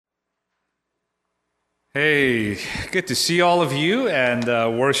Hey, good to see all of you and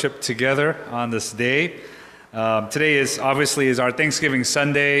worship together on this day. Today is our Thanksgiving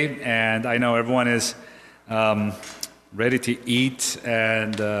Sunday, and I know everyone is ready to eat.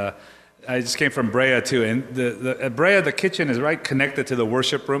 And I just came from Brea too, and at Brea the kitchen is right connected to the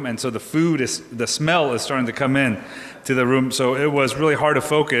worship room, and so the smell is starting to come in to the room. So it was really hard to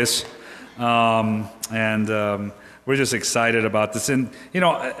focus, and we're just excited about this. And,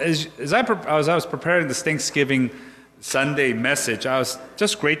 as I was preparing this Thanksgiving Sunday message, I was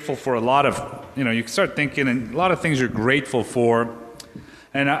just grateful for a lot of, you can start thinking and a lot of things you're grateful for.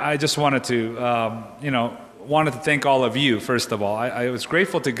 And I just wanted to thank all of you, first of all. I was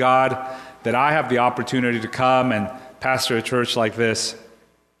grateful to God that I have the opportunity to come and pastor a church like this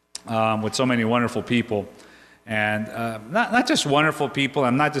with so many wonderful people. And not just wonderful people,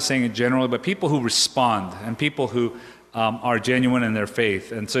 I'm not just saying it generally, but people who respond and people who are genuine in their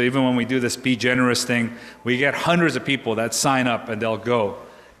faith. And so even when we do this Be Generous thing, we get hundreds of people that sign up and they'll go.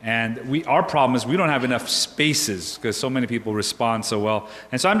 And our problem is we don't have enough spaces because so many people respond so well.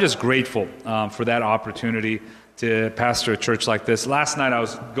 And so I'm just grateful for that opportunity to pastor a church like this. Last night I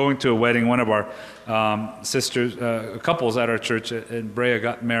was going to a wedding. One of our sisters, couples at our church in Brea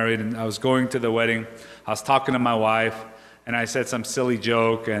got married, and I was going to the wedding. I was talking to my wife, and I said some silly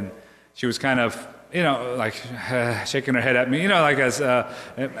joke, and she was kind of, shaking her head at me, and I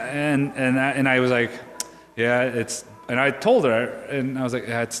was like, yeah, it's, and I told her, and I was like,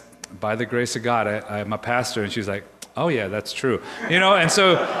 yeah, it's by the grace of God, I'm a pastor, and she was like, oh yeah, that's true, and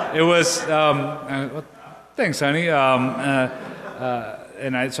so it was, thanks, honey, so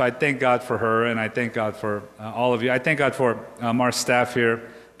I thank God for her, and I thank God for all of you. I thank God for our staff here,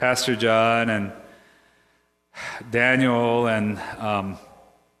 Pastor John, and Daniel and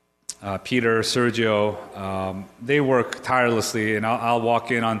Peter, Sergio. They work tirelessly, and I'll walk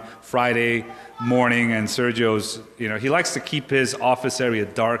in on Friday morning, and Sergio's, he likes to keep his office area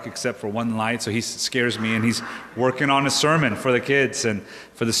dark except for one light, so he scares me, and he's working on a sermon for the kids and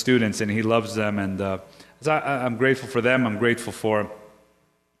for the students, and he loves them, and so I'm grateful for them. I'm grateful for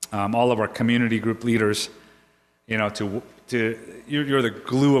all of our community group leaders, you're the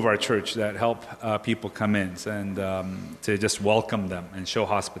glue of our church that help people come in, and to just welcome them and show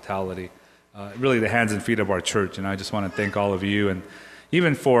hospitality. Really the hands and feet of our church, and I just want to thank all of you, and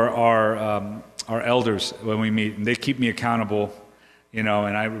even for our elders when we meet, and they keep me accountable, and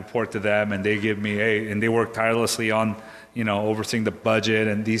I report to them, and they give me, and they work tirelessly on, overseeing the budget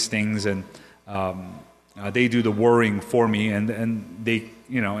and these things, and they do the worrying for me, and they,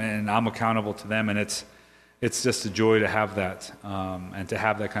 and I'm accountable to them, and it's just a joy to have that, and to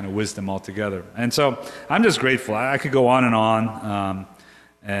have that kind of wisdom altogether. And so I'm just grateful. I could go on and on,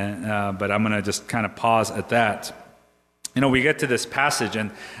 but I'm going to just kind of pause at that. We get to this passage,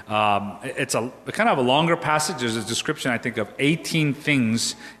 and it's a kind of a longer passage. There's a description, I think, of 18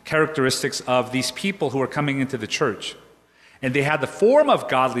 things, characteristics of these people who are coming into the church. And they had the form of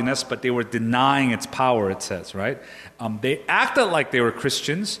godliness, but they were denying its power, it says, right? They acted like they were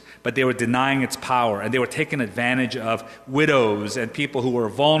Christians, but they were denying its power. And they were taking advantage of widows and people who were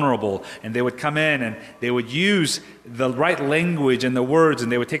vulnerable. And they would come in and they would use the right language and the words,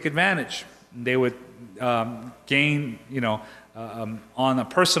 and they would take advantage. They would gain, on a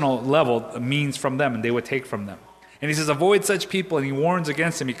personal level, a means from them, and they would take from them. And he says, avoid such people, and he warns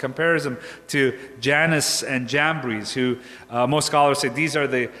against them. He compares them to Jannes and Jambres, who most scholars say these are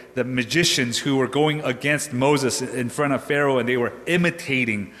the magicians who were going against Moses in front of Pharaoh, and they were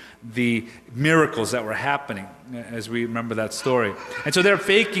imitating the miracles that were happening, as we remember that story. And so they're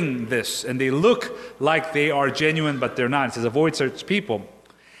faking this, and they look like they are genuine, but they're not. He says, avoid such people.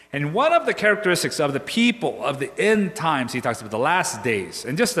 And one of the characteristics of the people of the end times, he talks about the last days.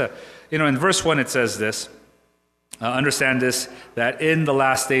 And just, in verse 1 it says this, understand this, that in the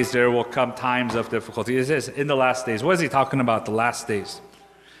last days there will come times of difficulty. It says in the last days. What is he talking about, the last days?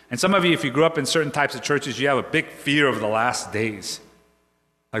 And some of you, if you grew up in certain types of churches, you have a big fear of the last days.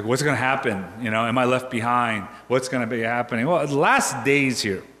 Like, what's going to happen? Am I left behind? What's going to be happening? Well, the last days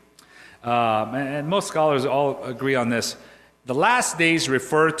here, and most scholars all agree on this, the last days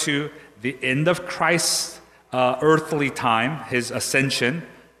refer to the end of Christ's earthly time, his ascension,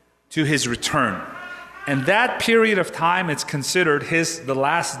 to his return. And that period of time is considered the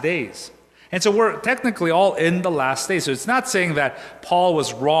last days. And so we're technically all in the last days. So it's not saying that Paul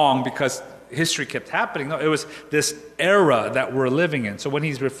was wrong because history kept happening. No, it was this era that we're living in. So when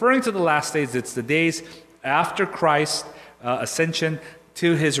he's referring to the last days, it's the days after Christ's ascension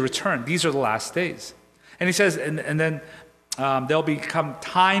to his return. These are the last days. And he says, and then there'll become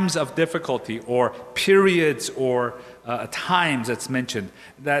times of difficulty or periods or times that's mentioned,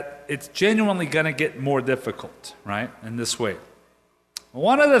 that it's genuinely going to get more difficult, right, in this way.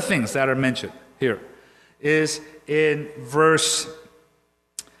 One of the things that are mentioned here is in verse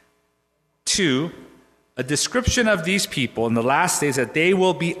 2, a description of these people in the last days, that they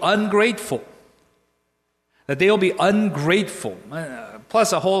will be ungrateful. That they will be ungrateful.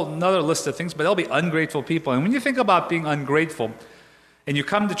 Plus a whole another list of things, but they'll be ungrateful people. And when you think about being ungrateful, and you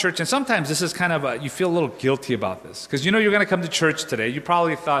come to church, and sometimes this is kind of you feel a little guilty about this. Because you know you're going to come to church today. You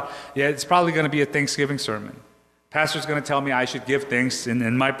probably thought, yeah, it's probably going to be a Thanksgiving sermon. Pastor's going to tell me I should give thanks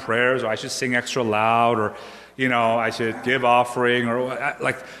in my prayers, or I should sing extra loud, or, you know, I should give offering, or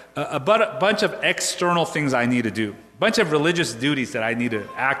like a bunch of external things I need to do. A bunch of religious duties that I need to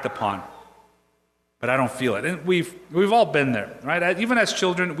act upon. But I don't feel it. And we've all been there, right? Even as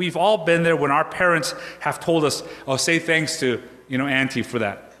children, we've all been there when our parents have told us, oh, say thanks to, you know, Auntie for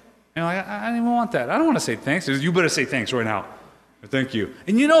that. And like, I don't even want that. I don't want to say thanks. You better say thanks right now. Thank you.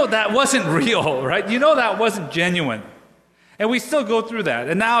 And you know that wasn't real, right? You know that wasn't genuine. And we still go through that.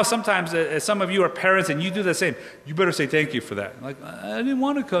 And now sometimes some of you are parents and you do the same. You better say thank you for that. Like, I didn't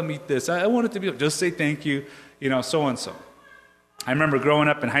want to come eat this. I wanted to be, just say thank you, you know, so and so. I remember growing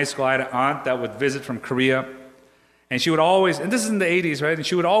up in high school, I had an aunt that would visit from Korea. And she would always, and this is in the 80s, right? And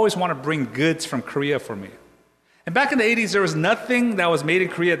she would always want to bring goods from Korea for me. And back in the 80s, there was nothing that was made in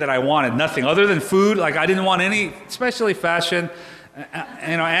Korea that I wanted. Nothing. Other than food, like I didn't want any, especially fashion.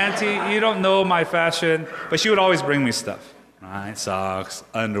 You know, Auntie, you don't know my fashion. But she would always bring me stuff. Right? Socks,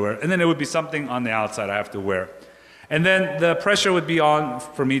 underwear. And then it would be something on the outside I have to wear. And then the pressure would be on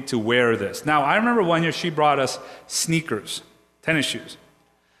for me to wear this. Now, I remember one year she brought us sneakers, tennis shoes.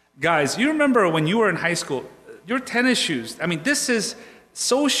 Guys, you remember when you were in high school, your tennis shoes, I mean, this is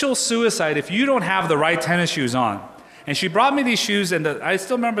social suicide if you don't have the right tennis shoes on. And she brought me these shoes, and I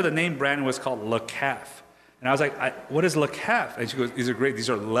still remember the name brand was called Le Caf. And I was like, what is Le Caf? And she goes, these are great. These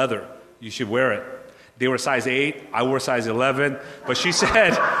are leather. You should wear it. They were size 8. I wore size 11. But she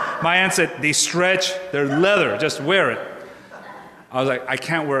said, my aunt said, they stretch. They're leather. Just wear it. I was like, I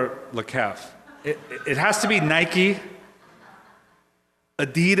can't wear Le Caf. It has to be Nike,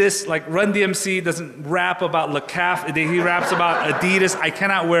 Adidas. Like Run DMC doesn't rap about Le Caf. He raps about Adidas. I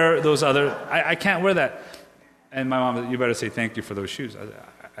cannot wear those other. I can't wear that. And my mom said, you better say thank you for those shoes.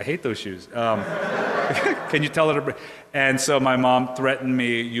 I hate those shoes. Can you tell her to? And so my mom threatened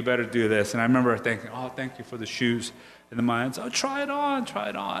me, you better do this. And I remember thinking, oh, thank you for the shoes. And then my aunt said, oh, try it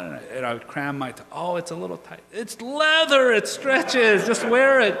on. And I would cram my, oh, it's a little tight. It's leather, it stretches, just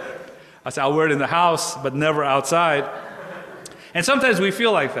wear it. I said, I'll wear it in the house, but never outside. And sometimes we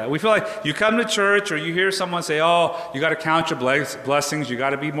feel like that. We feel like you come to church or you hear someone say, oh, you got to count your blessings, you got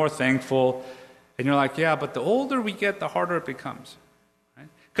to be more thankful. And you're like, yeah, but the older we get, the harder it becomes.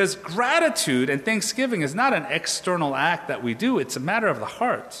 Because gratitude and thanksgiving is not an external act that we do. It's a matter of the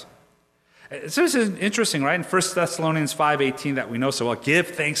heart. So this is interesting, right? In 1 Thessalonians 5:18 that we know so well, give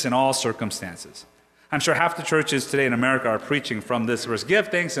thanks in all circumstances. I'm sure half the churches today in America are preaching from this verse, give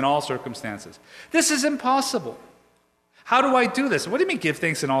thanks in all circumstances. This is impossible. How do I do this? What do you mean give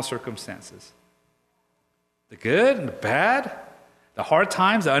thanks in all circumstances? The good and the bad? The hard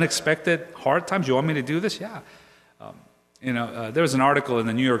times, the unexpected hard times? You want me to do this? Yeah. There was an article in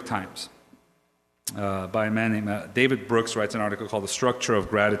the New York Times by a man named David Brooks, writes an article called The Structure of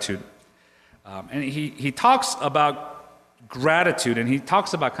Gratitude. And he talks about gratitude, and he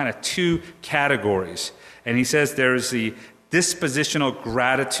talks about kind of two categories. And he says there's the dispositional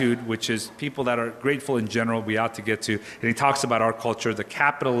gratitude, which is people that are grateful in general, we ought to get to. And he talks about our culture, the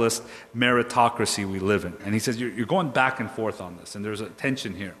capitalist meritocracy we live in. And he says you're going back and forth on this, and there's a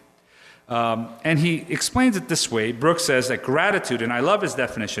tension here. And he explains it this way. Brooks says that gratitude, and I love his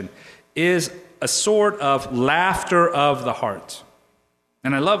definition, is a sort of laughter of the heart.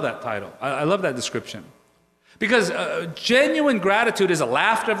 And I love that title. I love that description. Because genuine gratitude is a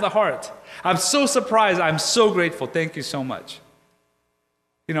laughter of the heart. I'm so surprised. I'm so grateful. Thank you so much.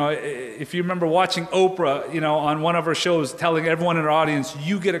 You know, if you remember watching Oprah, you know, on one of her shows, telling everyone in her audience,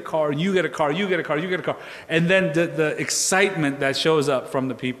 you get a car, you get a car, you get a car, you get a car. And then the excitement that shows up from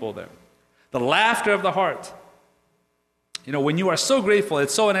the people there. The laughter of the heart. You know, when you are so grateful,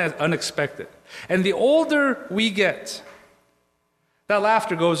 it's so unexpected. And the older we get, that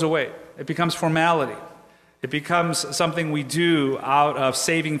laughter goes away. It becomes formality. It becomes something we do out of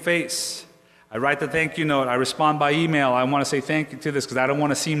saving face. I write the thank you note. I respond by email. I want to say thank you to this because I don't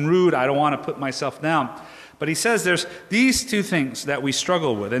want to seem rude. I don't want to put myself down. But he says there's these two things that we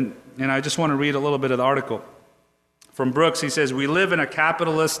struggle with. And I just want to read a little bit of the article. From Brooks, he says, we live in a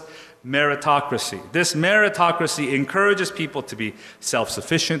capitalist meritocracy. This meritocracy encourages people to be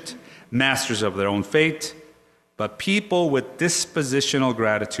self-sufficient, masters of their own fate. but people with dispositional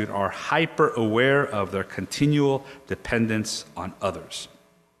gratitude are hyper-aware of their continual dependence on others.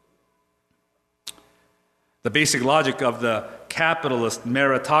 The basic logic of the capitalist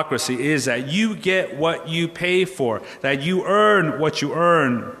meritocracy is that you get what you pay for, that you earn, what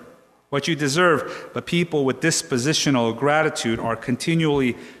you deserve. But people with dispositional gratitude are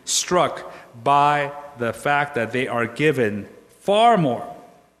continually struck by the fact that they are given far more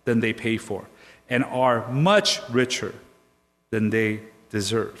than they pay for and are much richer than they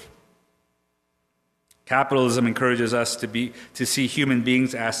deserve. Capitalism encourages us to see human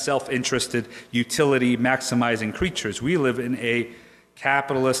beings as self-interested, utility-maximizing creatures. We live in a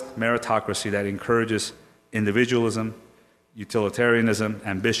capitalist meritocracy that encourages individualism, utilitarianism,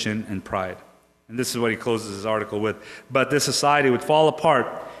 ambition, and pride. And this is what he closes his article with. But this society would fall apart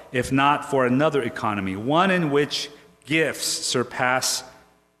if not for another economy, one in which gifts surpass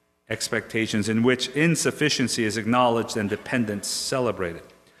expectations, in which insufficiency is acknowledged and dependence celebrated.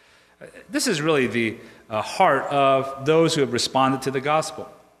 This is really the heart of those who have responded to the gospel,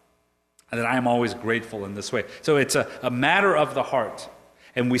 and that I am always grateful in this way. So it's a matter of the heart.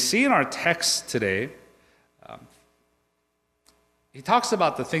 And we see in our text today, he talks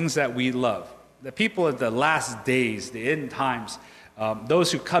about the things that we love. The people of the last days, the end times,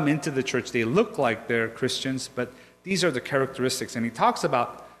 those who come into the church, they look like they're Christians, but these are the characteristics. And he talks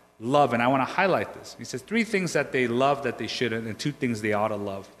about love, and I want to highlight this. He says 3 things that they love that they shouldn't, and 2 things they ought to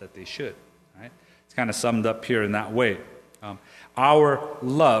love that they should. Right? It's kind of summed up here in that way. Our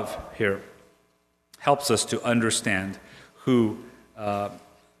love here helps us to understand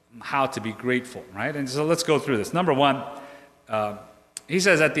how to be grateful, right? And so let's go through this. Number 1, he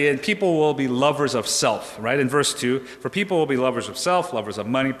says at the end, people will be lovers of self, right? In verse 2, for people will be lovers of self, lovers of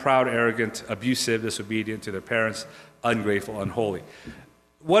money, proud, arrogant, abusive, disobedient to their parents, ungrateful, unholy.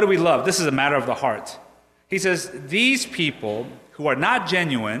 What do we love? This is a matter of the heart. He says these people who are not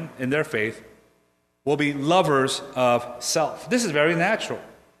genuine in their faith will be lovers of self. This is very natural.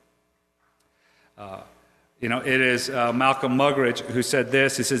 It is Malcolm Muggeridge who said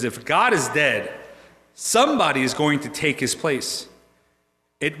this. He says, if God is dead, somebody is going to take his place.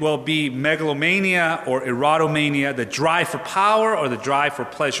 It will be megalomania or erotomania, the drive for power or the drive for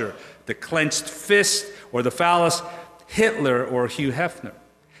pleasure, the clenched fist or the phallus, Hitler or Hugh Hefner.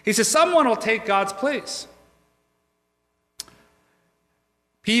 He says someone will take God's place.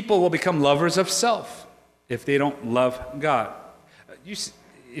 People will become lovers of self if they don't love God.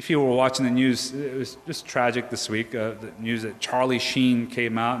 If you were watching the news, it was just tragic this week, the news that Charlie Sheen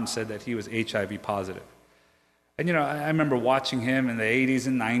came out and said that he was HIV positive. And I remember watching him in the 80s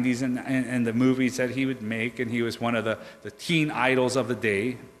and 90s and the movies that he would make, and he was one of the teen idols of the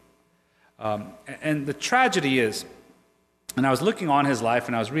day. And the tragedy is, and I was looking on his life,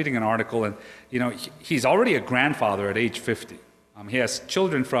 and I was reading an article, and he's already a grandfather at age 50. He has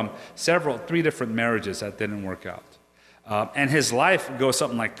children from 3 different marriages that didn't work out. And his life goes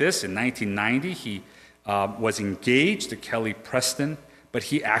something like this. In 1990, he was engaged to Kelly Preston, but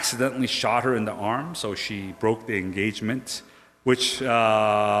he accidentally shot her in the arm, so she broke the engagement, which,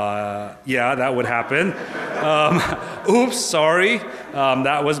 that would happen. Oops, sorry.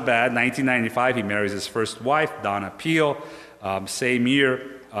 That was bad. 1995, he marries his first wife, Donna Peel. Same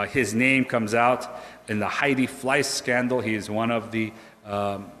year, his name comes out in the Heidi Fleiss scandal. He is one of the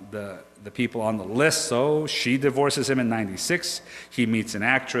people on the list, so she divorces him in 96. He meets an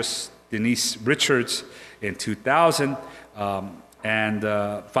actress, Denise Richards, in 2000. And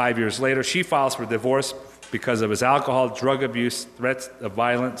 5 years later, she files for divorce because of his alcohol, drug abuse, threats of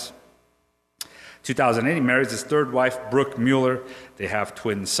violence. 2008, he marries his 3rd wife, Brooke Mueller. They have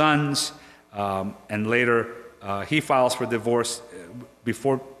twin sons. And later, he files for divorce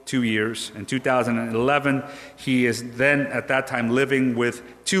before 2 years. In 2011, he is then, at that time, living with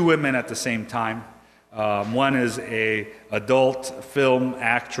 2 women at the same time. One is an adult film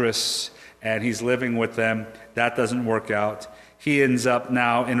actress, and he's living with them. That doesn't work out. He ends up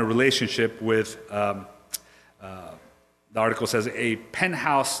now in a relationship with, the article says, a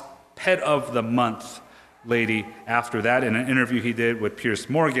Penthouse Pet of the Month lady after that. In an interview he did with Piers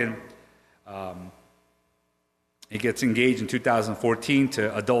Morgan, he gets engaged in 2014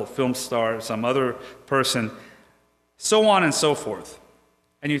 to adult film star, some other person, so on and so forth.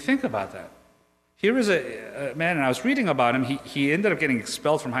 And you think about that. Here is a man, and I was reading about him, he ended up getting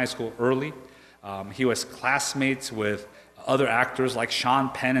expelled from high school early. He was classmates with other actors like Sean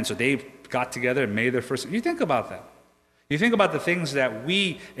Penn, and so they got together and made their first. You think about that. You think about the things that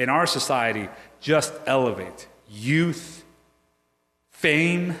we in our society just elevate: youth,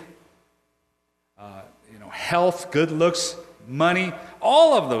 fame, health, good looks, money,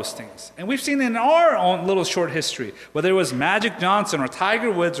 all of those things. And we've seen in our own little short history, whether it was Magic Johnson or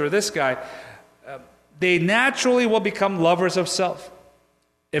Tiger Woods or this guy, they naturally will become lovers of self.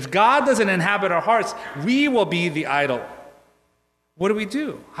 If God doesn't inhabit our hearts, we will be the idol. What do we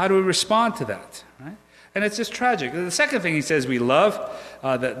do? How do we respond to that? Right? And it's just tragic. The second thing he says we love,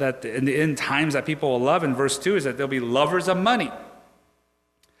 that in the end times that people will love in verse 2 is that they'll be lovers of money.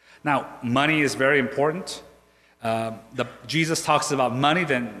 Now, money is very important. Jesus talks about money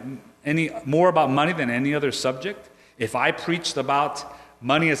more about money than any other subject. If I preached about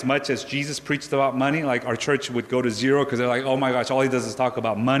money as much as Jesus preached about money, like our church would go to zero because they're like, oh my gosh, all he does is talk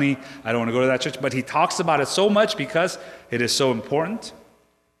about money. I don't want to go to that church. But he talks about it so much because it is so important.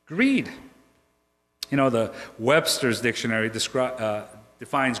 Greed. You know, the Webster's dictionary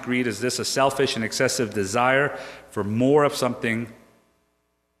defines greed as this: a selfish and excessive desire for more of something,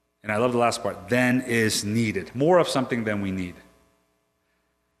 and I love the last part, than is needed. More of something than we need.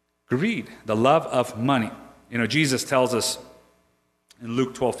 Greed, the love of money. You know, Jesus tells us in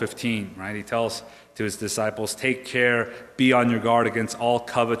Luke 12:15, right? He tells to his disciples, take care, be on your guard against all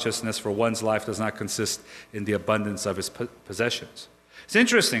covetousness, for one's life does not consist in the abundance of his possessions. It's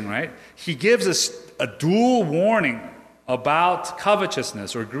interesting, right? He gives us a dual warning about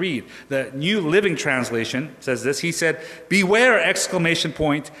covetousness or greed. The New Living Translation says this. He said, beware, exclamation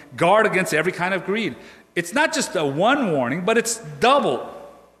point, guard against every kind of greed. It's not just a one warning, but it's double.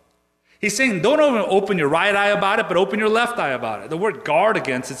 He's saying, don't open your right eye about it, but open your left eye about it. The word guard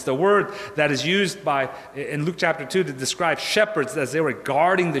against, it's the word that is used in Luke chapter 2 to describe shepherds as they were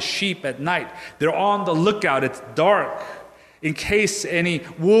guarding the sheep at night. They're on the lookout. It's dark in case any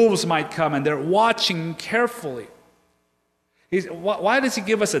wolves might come, and they're watching carefully. Why does he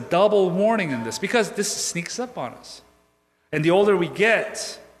give us a double warning in this? Because this sneaks up on us. And the older we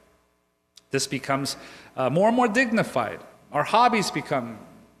get, this becomes more and more dignified. Our hobbies become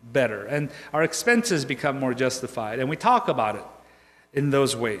better, and our expenses become more justified, and we talk about it in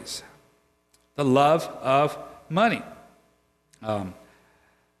those ways. The love of money.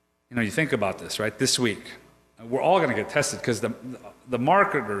 You think about this, right? This week, we're all going to get tested because the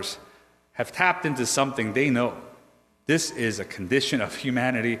marketers have tapped into something they know. This is a condition of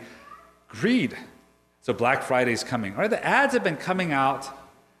humanity, greed. So Black Friday is coming. Right? The ads have been coming out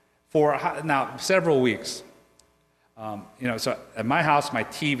for now several weeks. So at my house, my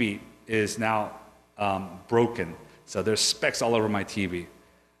TV is now broken. So there's specks all over my TV.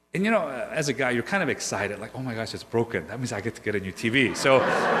 And as a guy, you're kind of excited, like, oh my gosh, it's broken. That means I get to get a new TV. So,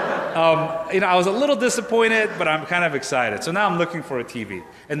 I was a little disappointed, but I'm kind of excited. So now I'm looking for a TV.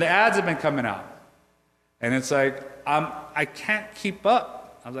 And the ads have been coming out. And it's like, I can't keep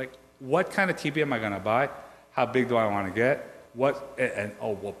up. I'm like, what kind of TV am I going to buy? How big do I want to get?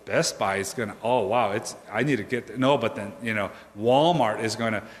 Best Buy is going to, I need to get, but then, Walmart is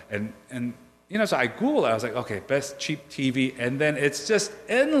going to, so I Googled it. I was like, okay, best cheap TV. And then it's just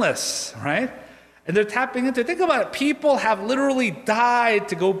endless, right? And they're tapping into it. Think about it. People have literally died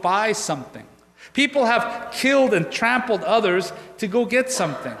to go buy something. People have killed and trampled others to go get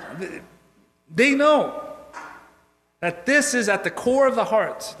something. They know that this is at the core of the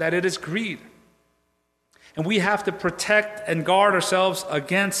heart, that it is greed. And we have to protect and guard ourselves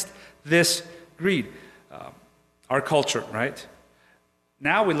against this greed. Our culture, right?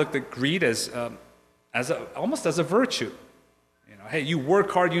 Now we look at greed as almost as a virtue. Hey, you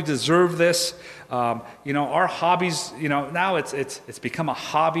work hard, you deserve this. Our hobbies. Now it's become a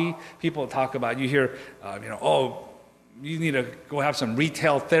hobby. People talk about. You hear, you need to go have some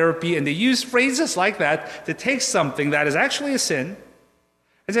retail therapy, and they use phrases like that to take something that is actually a sin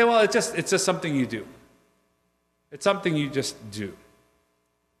and say, well, it's just something you do. It's something you just do.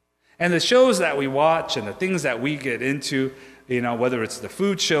 And the shows that we watch and the things that we get into, whether it's the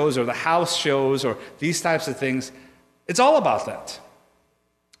food shows or the house shows or these types of things, it's all about that.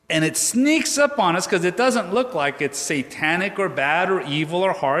 And it sneaks up on us because it doesn't look like it's satanic or bad or evil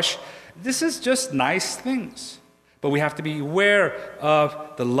or harsh. This is just nice things. But we have to be aware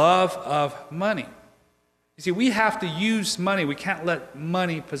of the love of money. You see, we have to use money. We can't let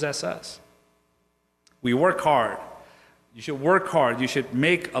money possess us. We work hard. You should work hard. You should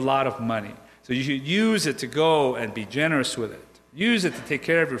make a lot of money. So you should use it to go and be generous with it. Use it to take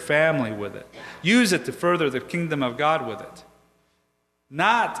care of your family with it. Use it to further the kingdom of God with it.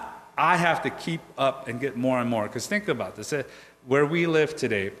 Not, I have to keep up and get more and more. Because think about this. Where we live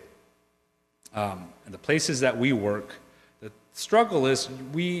today, and the places that we work, the struggle is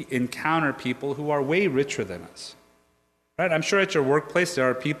we encounter people who are way richer than us. Right? I'm sure at your workplace there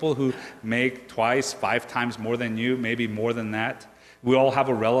are people who make 2x, 5 times more than you, maybe more than that. We all have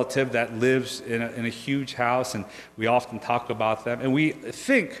a relative that lives in a huge house, and we often talk about them, and we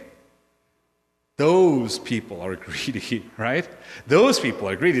think those people are greedy, right? Those people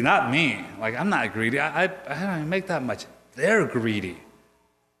are greedy, not me. Like, I'm not greedy. I don't make that much. They're greedy.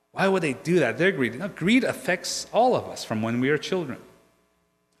 Why would they do that? They're greedy. No, greed affects all of us from when we are children.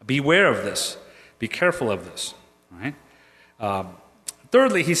 Beware of this. Be careful of this. Right?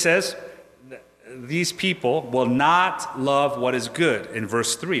 Thirdly, he says, these people will not love what is good. In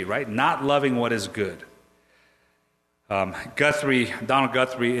verse 3, right? Not loving what is good. Donald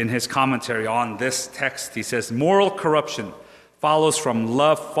Guthrie, in his commentary on this text, he says, moral corruption follows from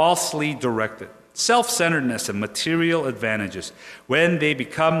love falsely directed. Self-centeredness and material advantages, when they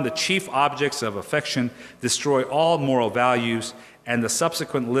become the chief objects of affection, destroy all moral values, and the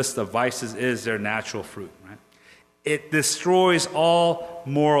subsequent list of vices is their natural fruit. Right? It destroys all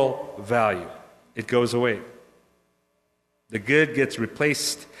moral value. It goes away. The good gets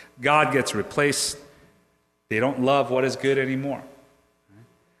replaced. God gets replaced. They don't love what is good anymore. Right?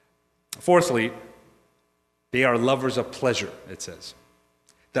 Fourthly, they are lovers of pleasure, it says.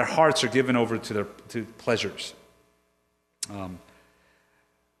 Their hearts are given over to pleasures.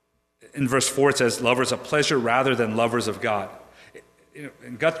 In verse 4 it says, lovers of pleasure rather than lovers of God.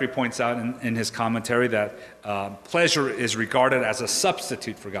 And Guthrie points out in his commentary that pleasure is regarded as a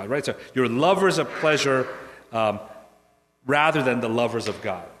substitute for God, right? So you're lovers of pleasure rather than the lovers of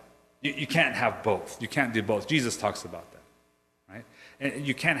God. You can't have both. You can't do both. Jesus talks about that, right? And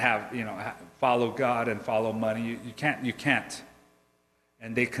you can't have, follow God and follow money. You can't.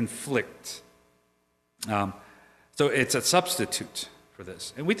 And they conflict. So it's a substitute for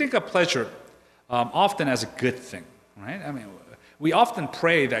this. And we think of pleasure often as a good thing, right? I mean, we often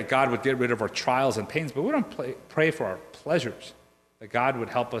pray that God would get rid of our trials and pains, but we don't pray for our pleasures, that God would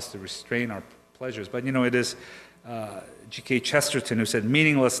help us to restrain our pleasures. But, it is G.K. Chesterton who said,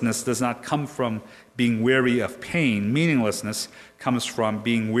 meaninglessness does not come from being weary of pain. Meaninglessness comes from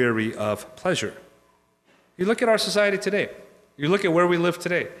being weary of pleasure. You look at our society today. You look at where we live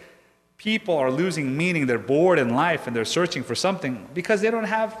today. People are losing meaning. They're bored in life and they're searching for something because they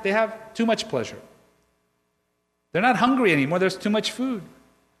have too much pleasure. They're not hungry anymore. There's too much food.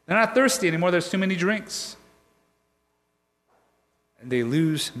 They're not thirsty anymore. There's too many drinks. And they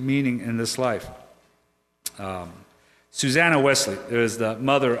lose meaning in this life. Susanna Wesley is the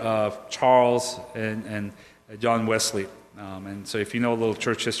mother of Charles and John Wesley. And so if you know a little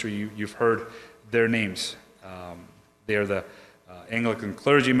church history, you've heard their names. They're the Anglican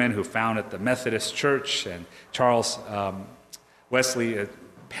clergymen who founded the Methodist Church, and Charles Wesley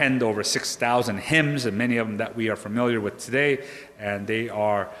penned over 6,000 hymns, and many of them that we are familiar with today, and they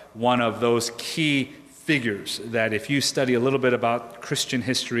are one of those key figures that if you study a little bit about Christian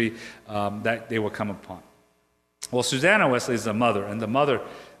history, that they will come upon. Well, Susanna Wesley is the mother, and the mother,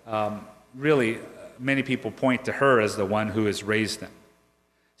 really, many people point to her as the one who has raised them.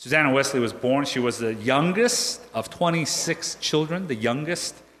 Susanna Wesley was born. She was the youngest of 26 children, the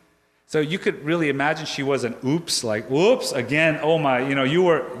youngest. So you could really imagine she was an oops again, oh my, you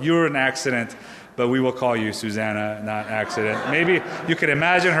were an accident, but we will call you Susanna, not accident. Maybe you could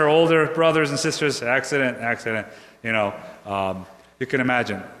imagine her older brothers and sisters, accident. You can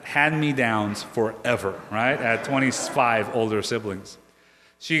imagine hand-me-downs forever, right? At 25 older siblings.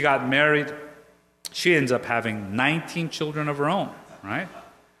 She got married. She ends up having 19 children of her own, right?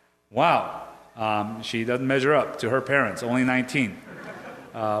 Wow. She doesn't measure up to her parents, only 19.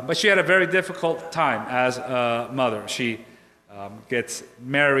 But she had a very difficult time as a mother. She gets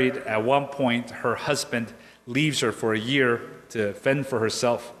married. At one point, her husband leaves her for a year to fend for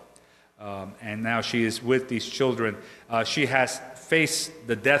herself. And now she is with these children. She has faced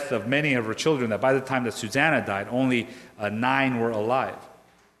the death of many of her children, that by the time that Susanna died, only 9 were alive.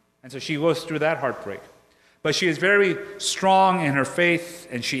 And so she goes through that heartbreak. But she is very strong in her faith,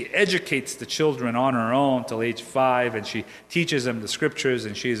 and she educates the children on her own till age 5, and she teaches them the scriptures,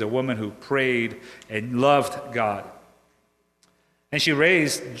 and she is a woman who prayed and loved God. And she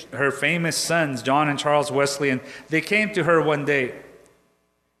raised her famous sons, John and Charles Wesley, and they came to her one day,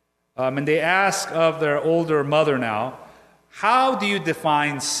 and they asked of their older mother now, how do you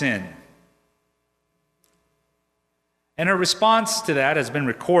define sin? And her response to that has been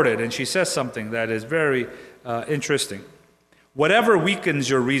recorded, and she says something that is very interesting. Whatever weakens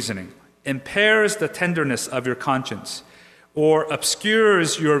your reasoning, impairs the tenderness of your conscience, or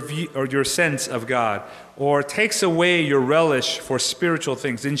obscures your sense of God, or takes away your relish for spiritual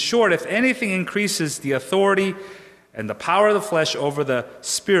things. In short, if anything increases the authority and the power of the flesh over the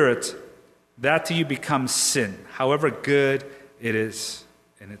spirit, that to you becomes sin, however good it is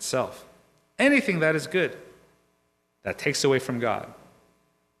in itself. Anything that is good. that takes away from God.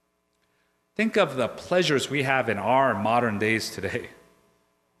 Think of the pleasures we have in our modern days today.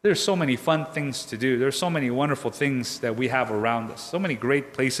 There's so many fun things to do. There's so many wonderful things that we have around us. So many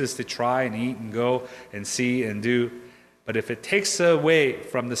great places to try and eat and go and see and do. But if it takes away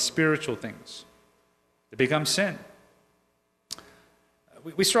from the spiritual things, it becomes sin.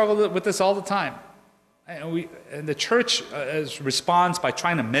 We struggle with this all the time. And the church responds by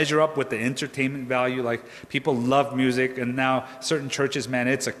trying to measure up with the entertainment value. Like, people love music, and now certain churches, man,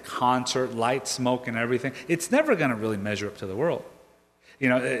 it's a concert, light, smoke, and everything. It's never going to really measure up to the world.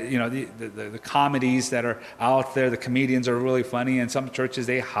 The comedies that are out there, the comedians are really funny, and some churches,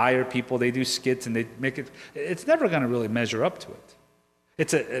 they hire people, they do skits, and they make it. It's never going to really measure up to it.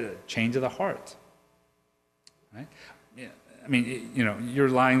 It's a change of the heart, right? I mean, you're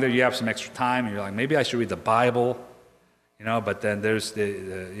lying there, you have some extra time, and you're like, maybe I should read the Bible, but then there's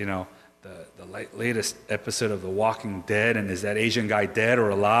the latest episode of The Walking Dead, and is that Asian guy dead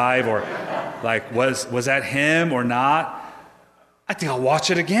or alive, or like, was that him or not? I think I'll watch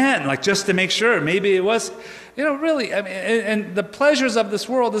it again, like, just to make sure. Maybe it was, really. I mean, and the pleasures of this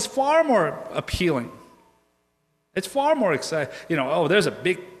world is far more appealing. It's far more exciting. There's a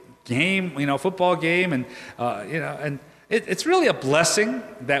big game, football game, and and it's really a blessing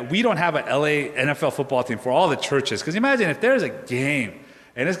that we don't have an LA NFL football team for all the churches. Because imagine if there's a game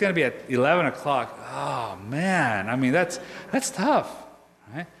and it's going to be at 11 o'clock. Oh man, I mean that's tough,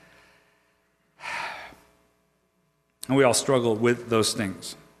 right? And we all struggle with those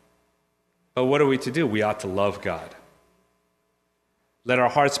things. But what are we to do? We ought to love God. Let our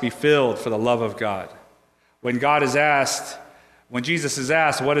hearts be filled for the love of God. When Jesus is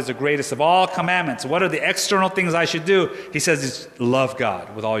asked, what is the greatest of all commandments? What are the external things I should do? He says, it's love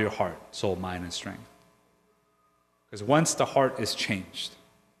God with all your heart, soul, mind, and strength. Because once the heart is changed,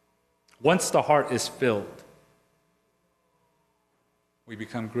 once the heart is filled, we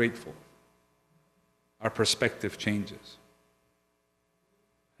become grateful. Our perspective changes.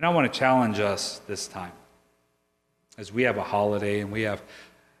 And I want to challenge us this time, as we have a holiday and we have,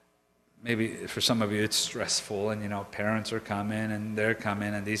 maybe for some of you it's stressful, and parents are coming and they're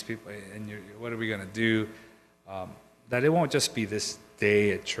coming and these people, and what are we going to do? That it won't just be this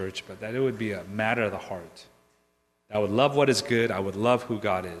day at church, but that it would be a matter of the heart. I would love what is good. I would love who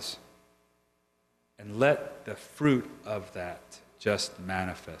God is. And let the fruit of that just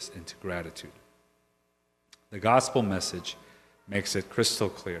manifest into gratitude. The gospel message makes it crystal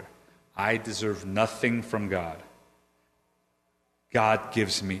clear. I deserve nothing from God. God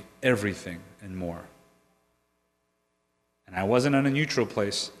gives me everything and more. And I wasn't in a neutral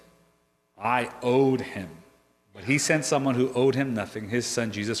place. I owed him. But he sent someone who owed him nothing, his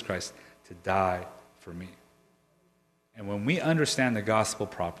son Jesus Christ, to die for me. And when we understand the gospel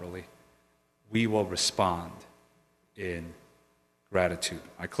properly, we will respond in gratitude.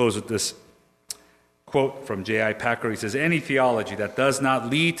 I close with this quote from J.I. Packer. He says, any theology that does not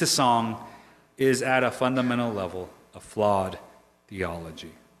lead to song is at a fundamental level a flawed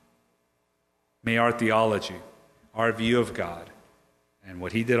theology. May our theology, our view of God, and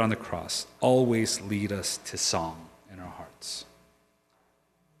what he did on the cross always lead us to song in our hearts.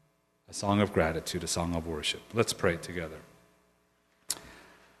 A song of gratitude, a song of worship. Let's pray together.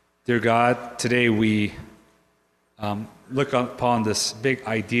 Dear God, today we look upon this big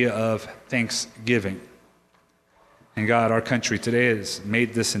idea of Thanksgiving. And God, our country today has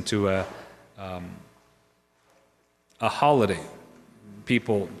made this into a holiday.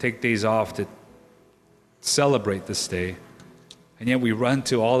 People take days off to celebrate this day. And yet we run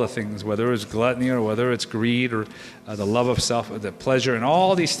to all the things, whether it's gluttony or whether it's greed or the love of self, or the pleasure, and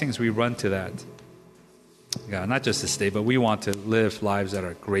all these things, we run to that. God, not just this day, but we want to live lives that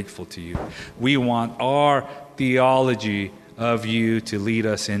are grateful to you. We want our theology of you to lead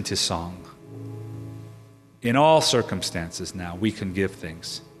us into song. In all circumstances now, we can give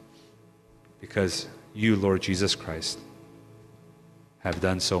thanks because you, Lord Jesus Christ, have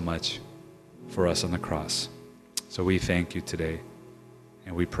done so much for us on the cross. So we thank you today,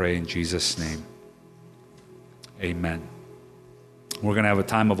 and we pray in Jesus' name. Amen. We're going to have a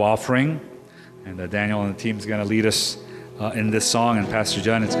time of offering, and Daniel and the team is going to lead us in this song, and Pastor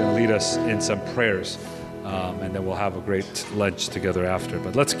John is going to lead us in some prayers, and then we'll have a great lunch together after.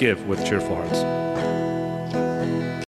 But let's give with cheerful hearts.